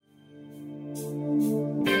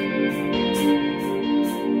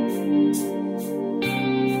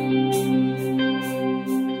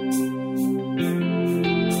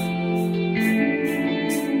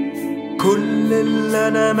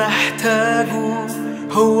محتاجه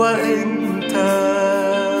هو انت،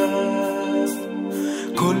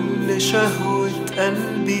 كل شهوة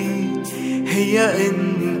قلبي هي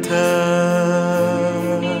انت،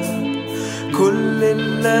 كل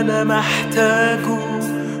اللي انا محتاجه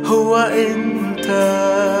هو انت،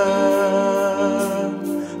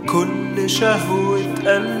 كل شهوة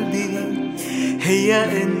قلبي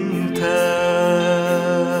هي انت،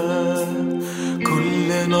 كل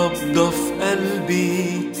نبضة في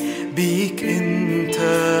قلبي بيك انت،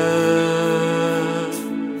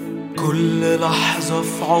 كل لحظة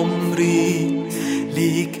في عمري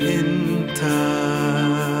ليك انت،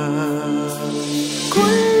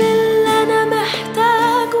 كل اللي انا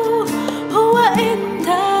محتاجه هو انت،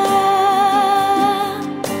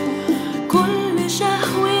 كل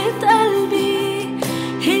شهوة قلبي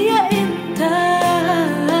هي انت،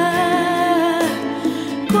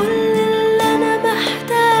 كل اللي انا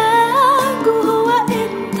محتاجه هو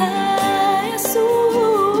انت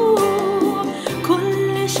يسوع،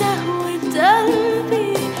 كل شهوة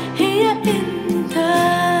قلبي هي انت،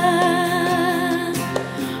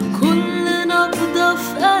 كل نبضة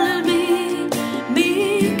في قلبي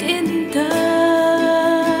بيك انت،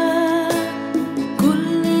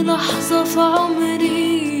 كل لحظة في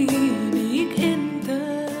عمري بيك انت.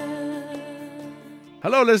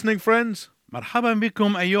 Hello listening friends. مرحبا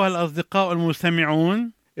بكم أيها الأصدقاء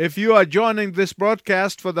المستمعون. If you are joining this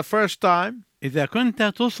broadcast for the first time, إذا كنت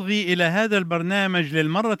تصغي إلى هذا البرنامج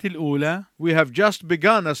للمرة الأولى، we have just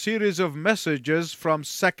begun a series of messages from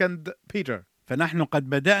 2 Peter. فنحن قد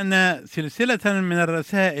بدأنا سلسلة من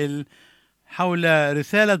الرسائل حول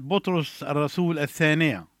رسالة بطرس الرسول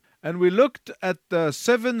الثانية، And we looked at the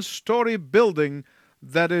 7-story building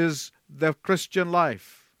that is the Christian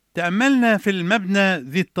life. تأملنا في المبنى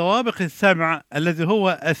ذي الطوابق السبع الذي هو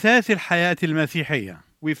أساس الحياة المسيحية.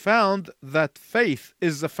 We found that faith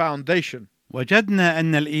is the foundation. وجدنا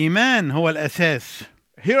أن الإيمان هو الأساس.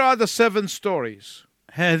 Here are the 7 stories.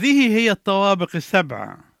 هذه هي الطوابق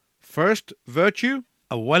السبع. First, virtue,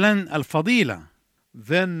 أولا الفضيلة،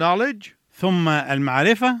 then knowledge, ثم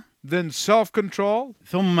المعرفة، then self-control,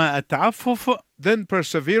 ثم التعفف، then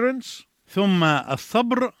perseverance, ثم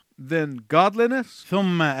الصبر، then godliness,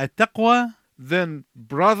 ثم التقوى، then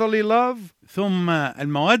brotherly love. ثم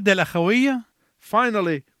المودة الأخوية.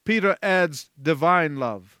 Finally, Peter adds divine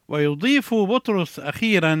love. ويضيف بطرس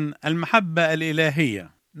أخيرا المحبة الإلهية.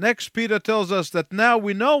 Next, Peter tells us that now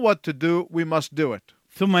we know what to do, we must do it.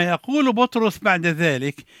 ثم يقول بطرس بعد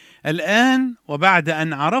ذلك: الآن وبعد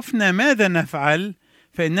أن عرفنا ماذا نفعل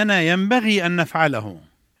فإننا ينبغي أن نفعله.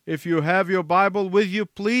 If you have your Bible with you,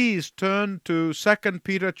 please turn to 2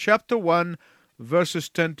 Peter chapter 1, verses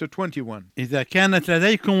 10 to 21. إذا كانت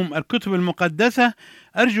لديكم الكتب المقدسة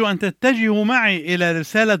أرجو أن تتجهوا معي إلى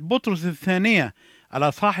رسالة بطرس الثانية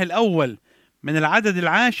الأصحاح الأول من العدد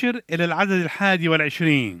 10 إلى العدد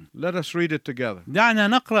 21. Let us read it together. دعنا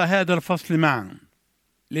نقرأ هذا الفصل معا.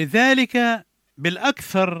 لذلك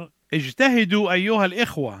بالأكثر اجتهدوا أيها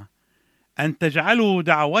الإخوة أن تجعلوا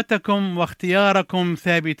دعوتكم واختياركم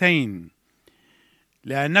ثابتين،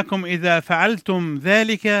 لأنكم إذا فعلتم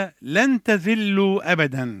ذلك لن تذلوا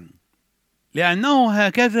أبدا، لأنه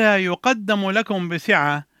هكذا يقدم لكم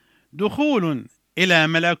بسعة دخول إلى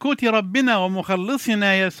ملكوت ربنا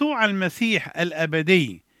ومخلصنا يسوع المسيح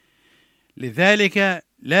الأبدي. لذلك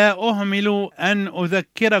لا أهمل أن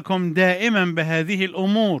أذكركم دائما بهذه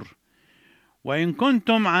الأمور، وإن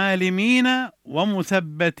كنتم عالمين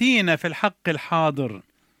ومثبتين في الحق الحاضر،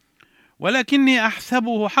 ولكني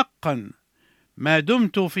أحسبه حقا ما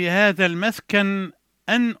دمت في هذا المسكن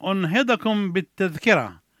أن أنهضكم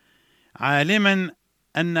بالتذكرة، عالما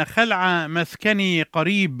أن خلع مسكني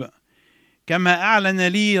قريب، كما أعلن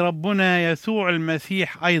لي ربنا يسوع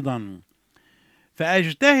المسيح أيضا.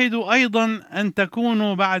 فأجتهد أيضا أن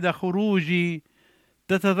تكونوا بعد خروجي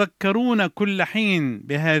تتذكرون كل حين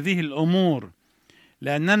بهذه الأمور،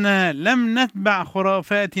 لأننا لم نتبع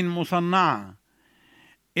خرافات مصنعة،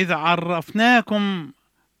 إذ عرفناكم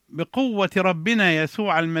بقوة ربنا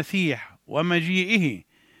يسوع المسيح ومجيئه،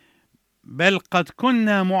 بل قد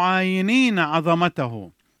كنا معاينين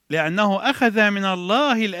عظمته، لأنه أخذ من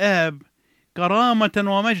الله الآب كرامة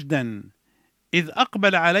ومجدا، إذ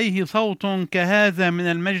أقبل عليه صوت كهذا من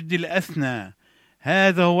المجد الأسنى: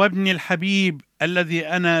 هذا هو ابني الحبيب الذي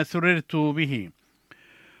أنا سررت به.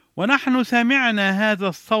 ونحن سمعنا هذا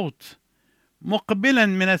الصوت مقبلا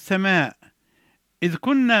من السماء، إذ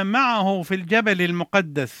كنا معه في الجبل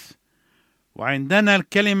المقدس، وعندنا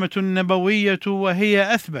الكلمة النبوية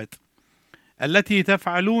وهي أثبت، التي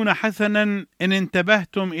تفعلون حسنا إن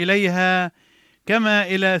انتبهتم إليها، كما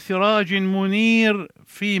إلى سراج منير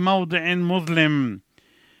في موضع مظلم،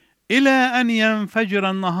 إلى أن ينفجر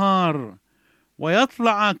النهار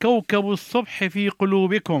ويطلع كوكب الصبح في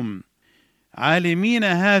قلوبكم، عالمين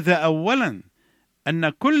هذا أولا، أن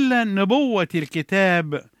كل نبوة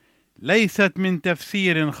الكتاب ليست من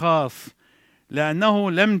تفسير خاص،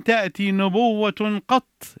 لأنه لم تأتي نبوة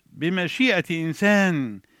قط بمشيئة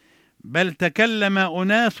إنسان، بل تكلم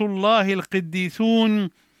أناس الله القديسون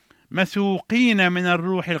مسوقين من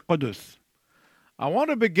الروح القدس. I want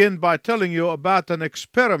to begin by telling you about an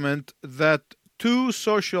experiment that two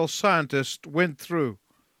social scientists went through.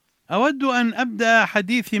 أود أن أبدأ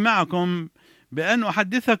حديثي معكم بأن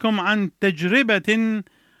أحدثكم عن تجربة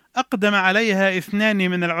أقدم عليها اثنان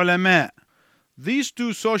من العلماء. These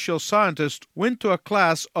two social scientists went to a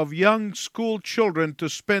class of young school children to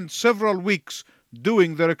spend several weeks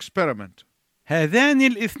doing their experiment. هذان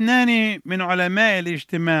الاثنان من علماء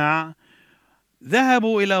الاجتماع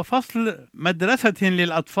ذهبوا إلى فصل مدرسة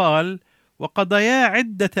للأطفال وقضيا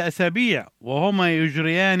عدة أسابيع وهما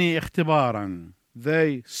يجريان اختبارا.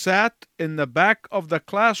 They sat in the back of the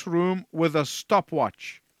classroom with a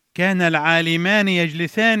stopwatch. كان العالمان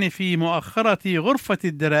يجلسان في مؤخرة غرفة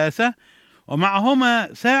الدراسة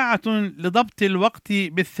ومعهما ساعة لضبط الوقت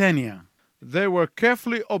بالثانية. They were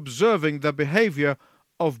carefully observing the behavior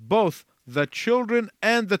of both the children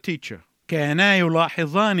and the teacher. كانا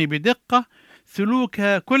يلاحظان بدقة سلوك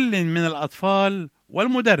كل من الأطفال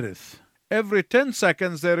والمدرس. Every 10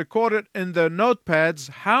 seconds they recorded in their notepads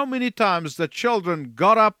how many times the children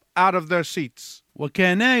got up out of their seats.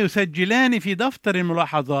 وكانا يسجلان في دفتر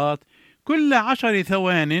الملاحظات كل 10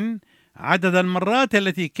 ثوان عدد المرات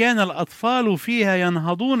التي كان الأطفال فيها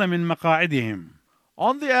ينهضون من مقاعدهم.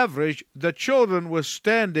 On the average, the children were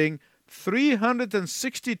standing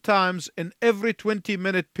 360 times in every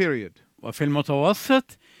 20-minute period. وفي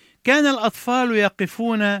المتوسط كان الأطفال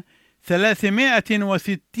يقفون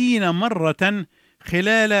 360 مرة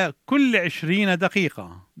خلال كل 20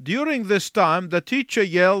 دقيقة. During this time, the teacher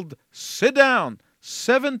yelled, "Sit down,"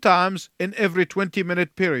 7 times in every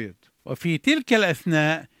 20-minute period. وفي تلك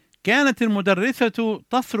الأثناء كانت المدرسة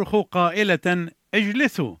تصرخ قائلة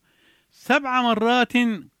اجلسوا 7 مرات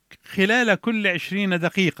خلال كل 20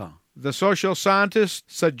 دقيقة. The social scientist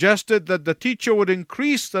suggested that the teacher would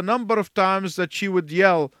increase the number of times that she would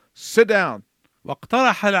yell, "Sit down."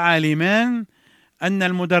 واقترح العالمان أن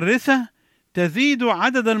المدرسة تزيد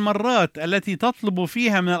عدد المرات التي تطلب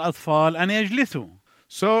فيها من الأطفال أن يجلسوا.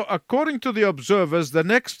 So, according to the observers, the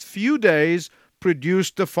next few days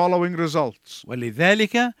produced the following results.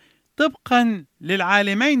 ولذلك طبقا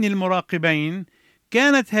للعالمين المراقبين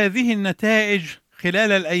كانت هذه النتائج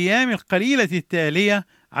خلال الأيام القليلة التالية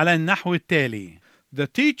على النحو التالي. The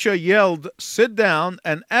teacher yelled, "Sit down,"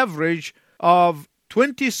 an average of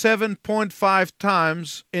 27.5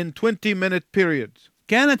 times in 20-minute periods.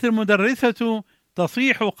 كانت المدرسة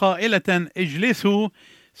تصيح قائلة اجلسوا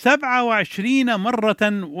 27 مرة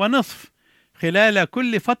ونصف خلال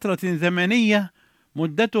كل فترة زمنية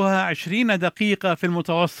مدتها 20 دقيقة في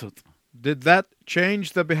المتوسط. Did that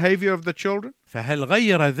change the behavior of the children? فهل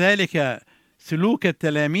غير ذلك سلوك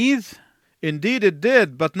التلاميذ؟ Indeed it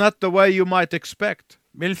did, but not the way you might expect.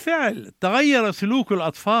 بالفعل تغير سلوك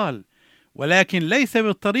الأطفال، ولكن ليس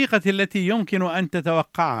بالطريقة التي يمكن أن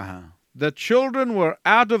تتوقعها. The children were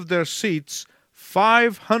out of their seats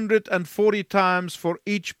 540 times for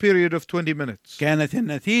each period of 20 minutes. كانت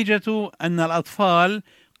النتيجة أن الأطفال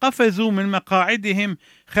قفزوا من مقاعدهم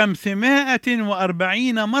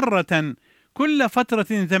 540 مرة كل فترة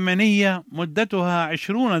زمنية مدتها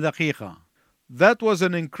 20 دقيقة. That was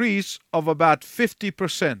an increase of about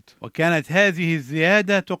 50%. وكانت هذه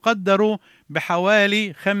الزيادة تقدر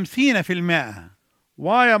بحوالي 50%.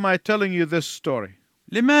 Why am I telling you this story?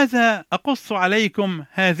 لماذا أقص عليكم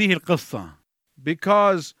هذه القصة؟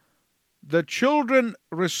 Because the children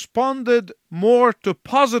responded more to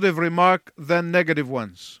positive remark than negative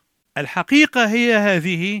ones. الحقيقة هي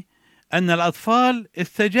هذه أن الأطفال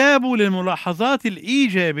استجابوا للملاحظات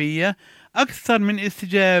الإيجابية أكثر من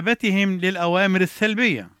استجابتهم للأوامر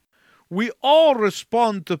السلبية. We all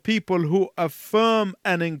respond to people who affirm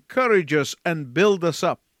and encourage us and build us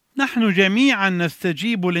up. نحن جميعا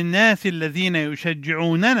نستجيب للناس الذين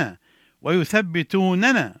يشجعوننا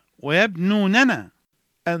ويثبتوننا ويبنوننا.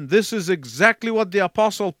 And this is exactly what the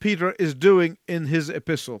Apostle Peter is doing in his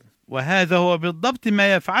epistle. وهذا هو بالضبط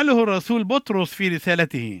ما يفعله الرسول بطرس في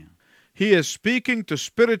رسالته. He is speaking to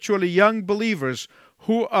spiritually young believers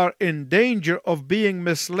who are in danger of being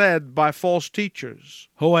misled by false teachers.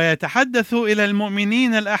 هو يتحدث إلى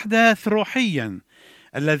المؤمنين الأحداث روحيا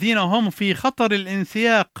الذين هم في خطر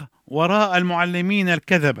الانسياق وراء المعلمين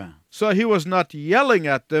الكذبة. So he was not yelling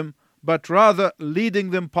at them, but rather leading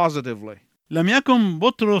them positively. لم يكن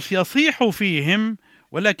بطرس يصيح فيهم،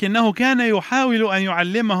 ولكنه كان يحاول أن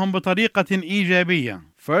يعلمهم بطريقة إيجابية.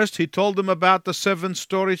 First, he told them about the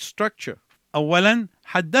 7-story structure. أولا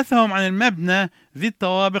حدثهم عن المبنى ذي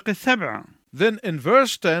الطوابق السبع. Then in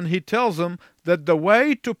verse 10, he tells them that the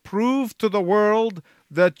way to prove to the world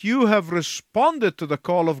that you have responded to the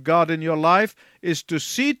call of God in your life is to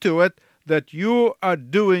see to it that you are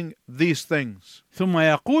doing these things. ثم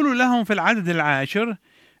يقول لهم في العدد 10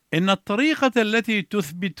 إن الطريقة التي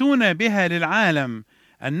تثبتون بها للعالم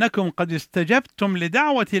أنكم قد استجبتم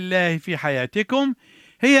لدعوة الله في حياتكم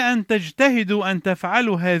هي أن تجتهدوا أن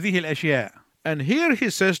تفعلوا هذه الأشياء. And here he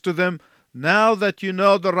says to them, now that you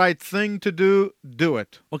know the right thing to do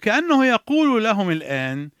it. وكأنه يقول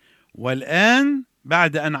لهم والآن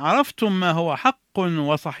بعد أن عرفتم ما هو حق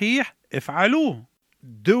وصحيح افعلوه.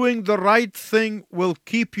 Doing the right thing will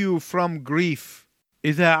keep you from grief.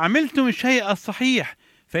 إذا عملتم الشيء الصحيح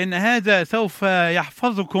فإن هذا سوف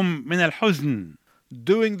يحفظكم من الحزن.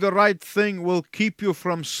 Doing the right thing will keep you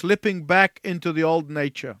from slipping back into the old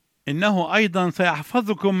nature. إنه أيضا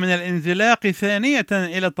سيحفظكم من الانزلاق ثانية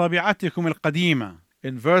إلى طبيعتكم القديمة.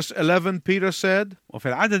 In verse 11, Peter said, وفي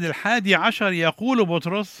العدد 11 يقول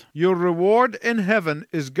بطرس: your reward in heaven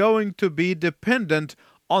is going to be dependent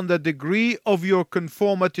on the degree of your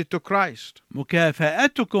conformity to Christ.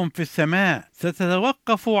 مكافأتكم في السماء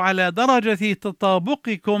ستتوقف على درجة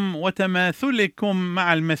تطابقكم وتماثلكم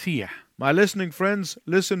مع المسيح. My listening friends,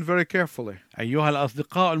 listen very carefully. أيها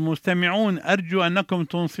الأصدقاء المستمعون، أرجو أنكم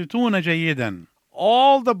تنصتون جيدا.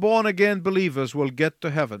 All the born-again believers will get to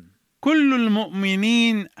heaven. كل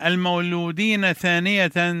المؤمنين المولودين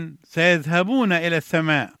ثانية سيذهبون إلى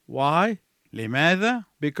السماء. Why? لماذا؟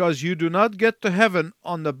 Because you do not get to heaven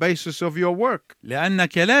on the basis of your work.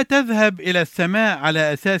 لأنك لا تذهب إلى السماء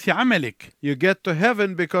على أساس عملك. You get to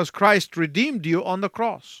heaven because Christ redeemed you on the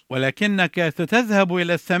cross. ولكنك ستذهب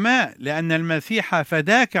إلى السماء لأن المسيح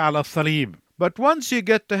فداك على الصليب. But once you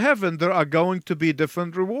get to heaven, there are going to be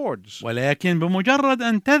different rewards. ولكن بمجرد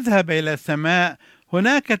أن تذهب إلى السماء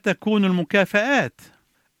هناك تكون المكافآت.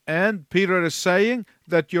 And Peter is saying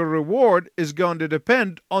that your reward is going to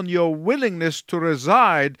depend on your willingness to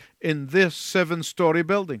reside in this 7-story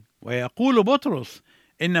building. ويقول بطرس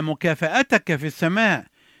إن مكافأتك في السماء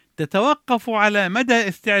تتوقف على مدى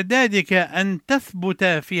استعدادك أن تثبت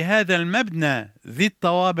في هذا المبنى ذي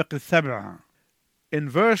الطوابق السبع. In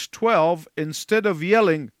verse 12, instead of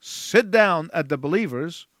yelling, sit down at the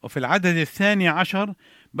believers, وفي العدد 12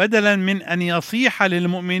 بدلا من أن يصيح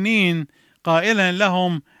للمؤمنين قائلا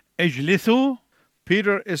لهم اجلسوا،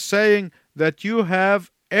 Peter is saying that you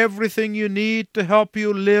have everything you need to help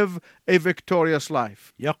you live a victorious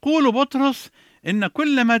life. يقول بطرس إن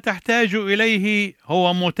كل ما تحتاج إليه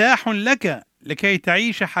هو متاح لك لكي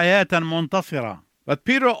تعيش حياة منتصرة. But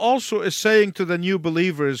Peter also is saying to the new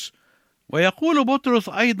believers ويقول بطرس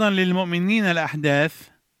أيضا للمؤمنين الأحداث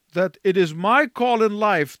that it is my call in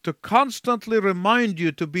life to constantly remind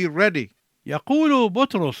you to be ready. يقول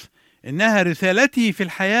بطرس إنها رسالتي في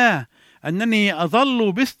الحياة أنني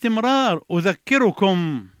أظل باستمرار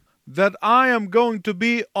أذكركم That I am going to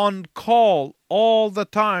be on call all the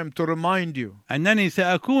time to remind you. أنني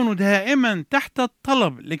سأكون دائما تحت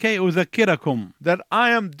الطلب لكي أذكركم. That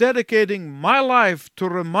I am dedicating my life to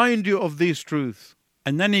remind you of these truths.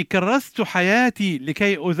 أنني كرست حياتي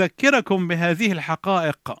لكي أذكركم بهذه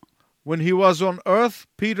الحقائق. When he was on earth,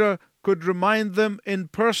 Peter could remind them in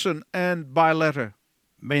person and by letter.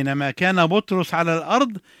 بينما كان بطرس على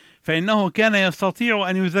الأرض فإنه كان يستطيع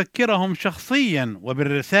أن يذكرهم شخصيا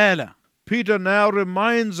وبالرسالة. Peter now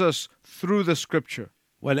reminds us through the scripture.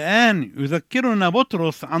 والآن يذكرنا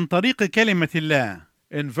بطرس عن طريق كلمة الله.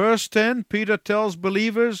 In verse 10, Peter tells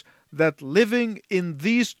believers that living in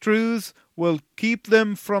these truths will keep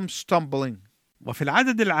them from stumbling. وفي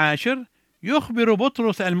العدد 10 يخبر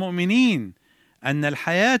بطرس المؤمنين أن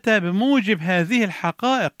الحياة بموجب هذه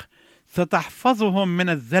الحقائق ستحفظهم من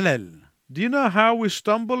الزلل. Do you know how we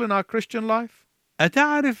stumble in our Christian life?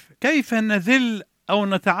 أتعرف كيف نزل أو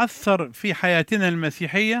نتعثر في حياتنا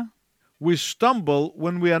المسيحية؟ We stumble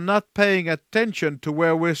when we are not paying attention to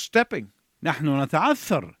where we're stepping. نحن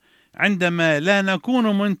نتعثر عندما لا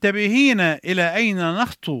نكون منتبهين إلى أين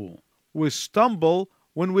نخطو. We stumble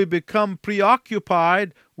when we become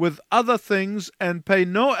preoccupied with other things and pay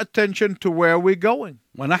no attention to where we're going.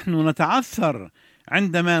 ونحن نتعثر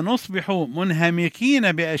عندما نصبح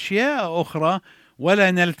منهمكين بأشياء أخرى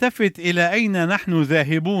ولا نلتفت إلى أين نحن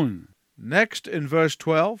ذاهبون. Next, in verse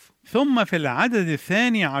 12, ثم في العدد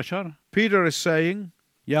 12 Peter is saying,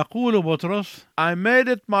 يقول بطرس: I made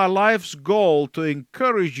it my life's goal to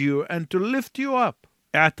encourage you and to lift you up.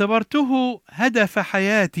 اعتبرته هدف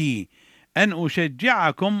حياتي أن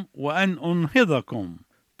أشجعكم وأن أنهضكم.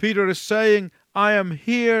 Peter is saying, I am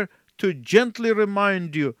here to gently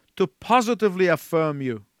remind you, to positively affirm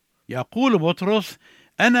you. يقول بطرس: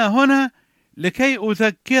 أنا هنا لكي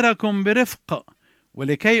أذكركم برفق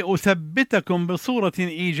ولكي أثبتكم بصورة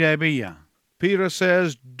إيجابية. Peter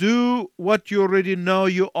says, do what you already know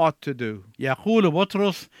you ought to do. يقول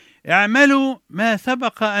بطرس: اعملوا ما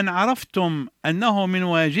سبق أن عرفتم أنه من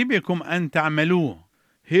واجبكم أن تعملوه.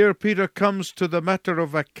 Here Peter comes to the matter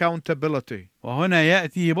of accountability. وهنا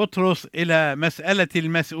يأتي بطرس إلى مسألة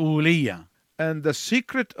المسؤولية. And the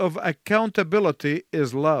secret of accountability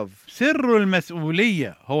is love. سر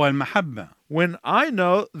المسؤولية هو المحبة. When I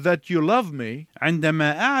know that you love me,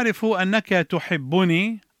 عندما أعرف أنك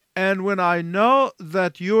تحبني، and when I know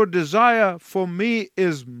that your desire for me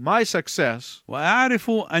is my success, وأعرف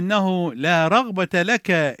أنه لا رغبة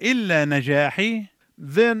لك إلا نجاحي،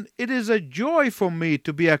 then it is a joy for me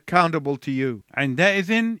to be accountable to you.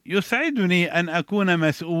 عندئذ يسعدني أن أكون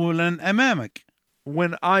مسؤولا أمامك.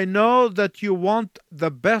 When I know that you want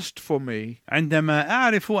the best for me, عندما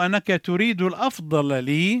أعرف أنك تريد الأفضل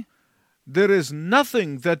لي، there is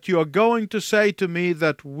nothing that you are going to say to me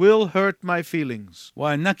that will hurt my feelings.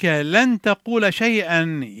 وأنك لن تقول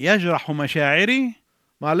شيئا يجرح مشاعري.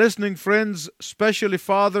 My listening friends, especially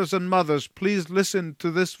fathers and mothers, please listen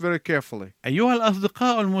to this very carefully. أيها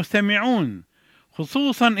الأصدقاء المستمعون،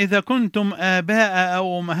 خصوصا إذا كنتم آباء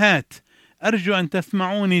أو أمهات، أرجو أن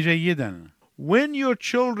تسمعوني جيدا. When your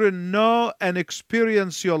children know and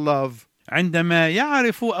experience your love, عندما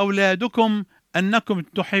يعرف أولادكم أنكم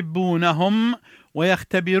تحبونهم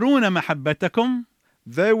ويختبرون محبتكم،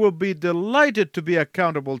 they will be delighted to be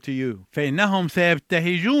accountable to you. فإنهم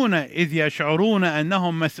سيبتهجون إذ يشعرون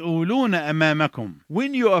أنهم مسؤولون أمامكم.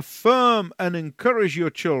 When you affirm and encourage your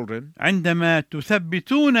children, عندما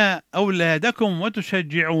تثبتون أولادكم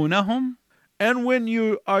وتشجعونهم، and when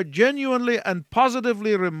you are genuinely and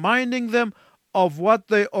positively reminding them of what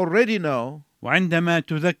they already know, وعندما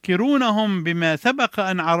تذكرونهم بما سبق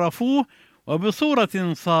أن عرفوه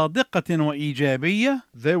وبصورة صادقة وإيجابية،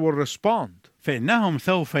 they will respond. فإنهم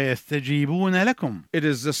سوف يستجيبون لكم. It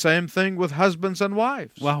is the same thing with husbands and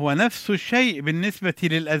wives. وهو نفس الشيء بالنسبة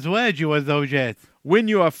للأزواج والزوجات. When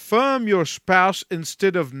you affirm your spouse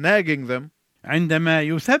instead of nagging them, عندما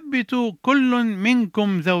يثبت كل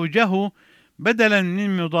منكم زوجه بدلا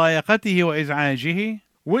من مضايقته وإزعاجه،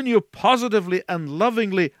 when you positively and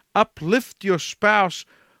lovingly uplift your spouse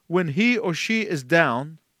when he or she is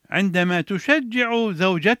down, عندما تشجع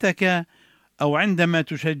زوجتك أو عندما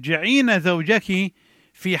تشجعين زوجك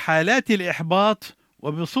في حالات الإحباط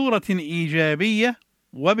وبصورة إيجابية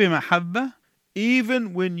وبمحبة،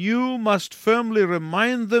 even when you must firmly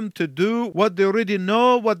remind them to do what they already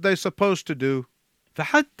know what they're supposed to do,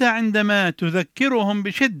 فحتى عندما تذكرهم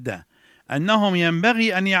بشدة أنهم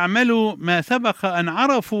ينبغي أن يعملوا ما سبق أن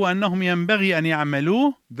عرفوا أنهم ينبغي أن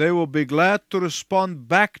يعملوه، they will be glad to respond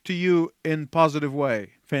back to you in positive way.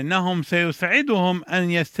 فإنهم سيسعدهم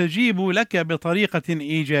أن يستجيبوا لك بطريقة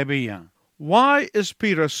إيجابية. Why is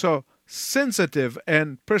Peter so sensitive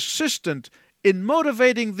and persistent in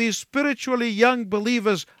motivating these spiritually young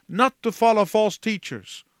believers not to follow false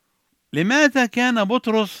teachers? لماذا كان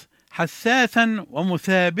بطرس حساسا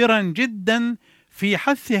ومثابرا جدا في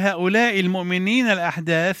حث هؤلاء المؤمنين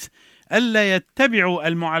الأحداث ألا يتبعوا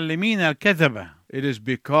المعلمين الكذبة؟ It is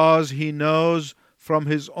because he knows from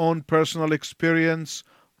his own personal experience,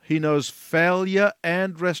 he knows failure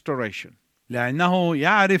and restoration. لأنه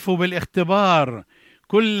يعرف بالاختبار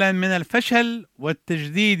كلا من الفشل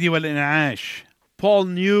والتجديد والإنعاش. Paul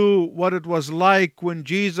knew what it was like when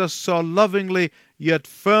Jesus so lovingly yet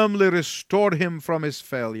firmly restored him from his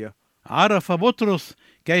failure. عرف بطرس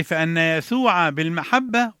كيف أن يسوع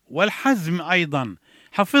بالمحبة والحزم أيضا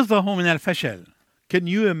حفظه من الفشل. Can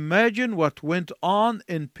you imagine what went on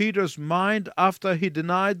in Peter's mind after he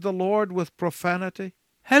denied the Lord with profanity?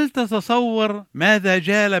 هل تتصور ماذا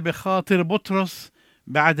جال بخاطر بطرس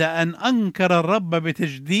بعد أن أنكر الرب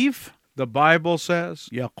بتجديف؟ The Bible says,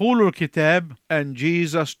 يقول الكتاب: and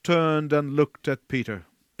Jesus turned and looked at Peter.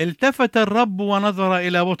 التفت الرب ونظر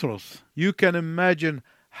إلى بطرس. You can imagine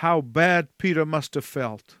how bad Peter must have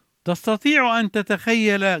felt. تستطيع أن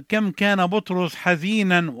تتخيل كم كان بطرس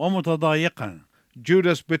حزينا ومتضايقا.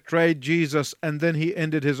 Judas betrayed Jesus and then he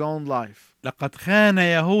ended his own life. لقد خان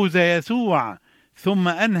يهوذا يسوع ثم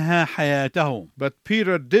أنهى حياته. But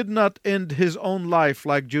Peter did not end his own life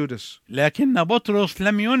like Judas. لكن بطرس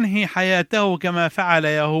لم ينهي حياته كما فعل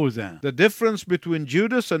يهوذا. The difference between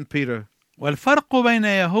Judas and Peter والفرق بين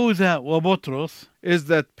يهوذا وبطرس is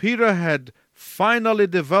that Peter had finally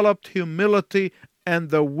developed humility and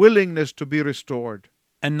the willingness to be restored.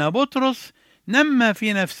 أن بطرس نمى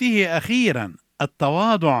في نفسه أخيرا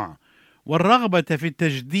التواضع والرغبة في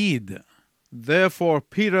التجديد. Therefore,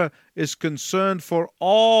 Peter is concerned for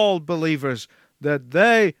all believers that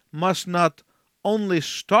they must not only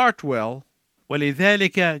start well,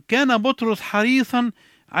 ولذلك كان بطرس حريصا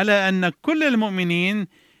على أن كل المؤمنين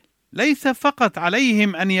ليس فقط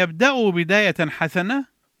عليهم أن يبدأوا بداية حسنة،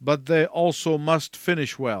 but they also must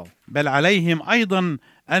finish well. بل عليهم أيضا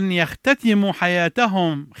أن يختتموا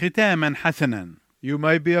حياتهم ختاما حسنا. You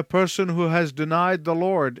may be a person who has denied the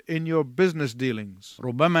Lord in your business dealings.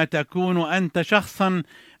 ربما تكون أنت شخصا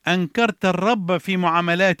أنكرت الرب في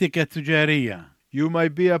معاملاتك التجارية. You may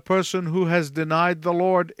be a person who has denied the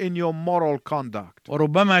Lord in your moral conduct.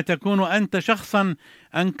 وربما تكون أنت شخصا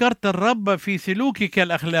أنكرت الرب في سلوكك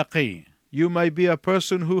الأخلاقي. You may be a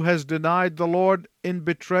person who has denied the Lord in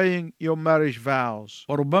betraying your marriage vows.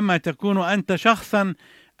 وربما تكون أنت شخصا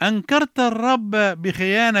أنكرت الرب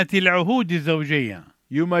بخيانة العهود الزوجية.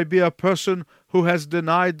 You may be a person who has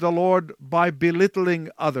denied the Lord by belittling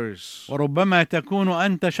others. وربما تكون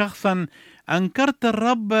أنت شخصا أنكرت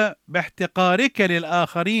الرب باحتقارك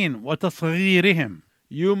للآخرين وتصغيرهم.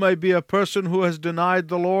 You may be a person who has denied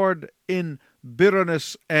the Lord in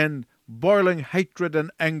bitterness and boiling hatred and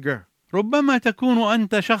anger. ربما تكون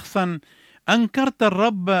أنت شخصا أنكرت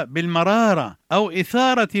الرب بالمرارة أو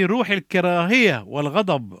إثارة روح الكراهية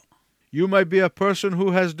والغضب. You may be a person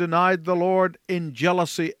who has denied the Lord in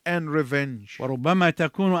jealousy and revenge. وربما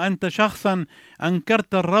تكون أنت شخصا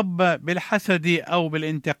أنكرت الرب بالحسد أو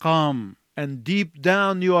بالانتقام. And deep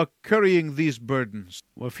down you are carrying these burdens.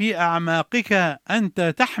 وفي أعماقك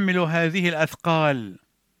أنت تحمل هذه الأثقال.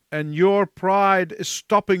 And your pride is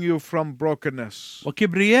stopping you from brokenness.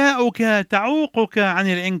 وكبرياؤك تعوقك عن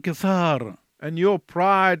الانكسار. And your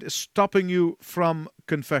pride is stopping you from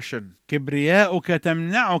confession. كبرياؤك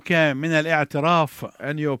تمنعك من الاعتراف.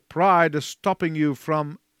 And your pride is stopping you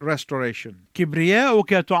from restoration. كبرياؤك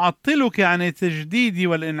تعطلك عن التجديد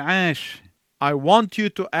والإنعاش. I want you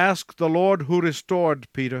to ask the Lord who restored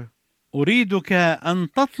Peter. أريدك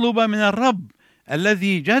أن تطلب من الرب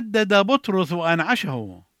الذي جدد بطرس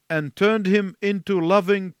وأنعشه. And turned him into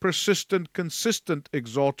loving, persistent, consistent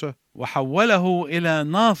exhorter. وحوله إلى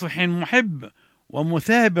ناصح محب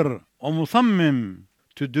ومثابر ومصمم.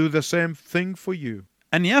 To do the same thing for you.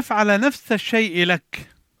 أن يفعل نفس الشيء لك.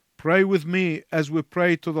 Pray with me as we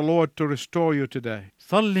pray to the Lord to restore you today.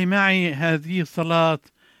 صلي معي هذه الصلاة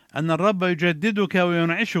أن الرب يجددك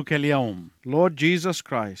وينعشك اليوم. Lord Jesus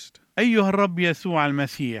Christ, أيها الرب يسوع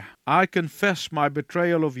المسيح، I confess my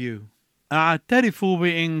betrayal of you. أعترف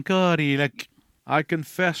بإنكاري لك. I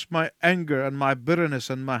confess my anger and my bitterness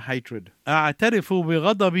and my hatred. أعترف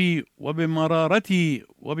بغضبي وبمرارتي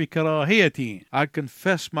وبكراهيتي. I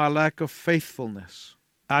confess my lack of faithfulness.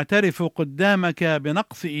 أعترف قدامك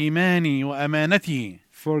بنقص إيماني وأمانتي.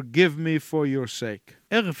 Forgive me for your sake.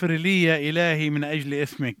 اغفر لي يا إلهي من أجل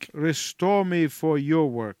اسمك. Restore me for your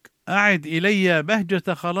work. أعد إلي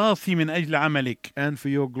بهجة خلاصي من أجل عملك. And for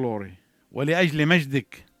your glory. ولأجل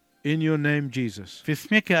مجدك. In your name, Jesus. في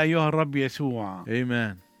اسمك أيها الرب يسوع.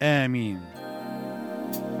 Amen. آمين.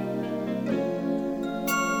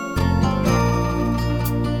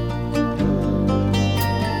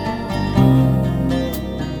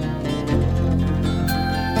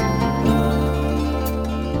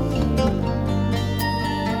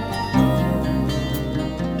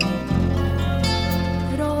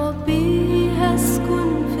 ربي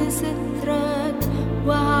هسكن في سترك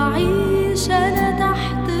وهعيش أنا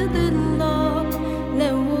تحت ظلك.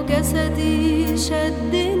 لو جسدي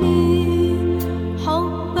شد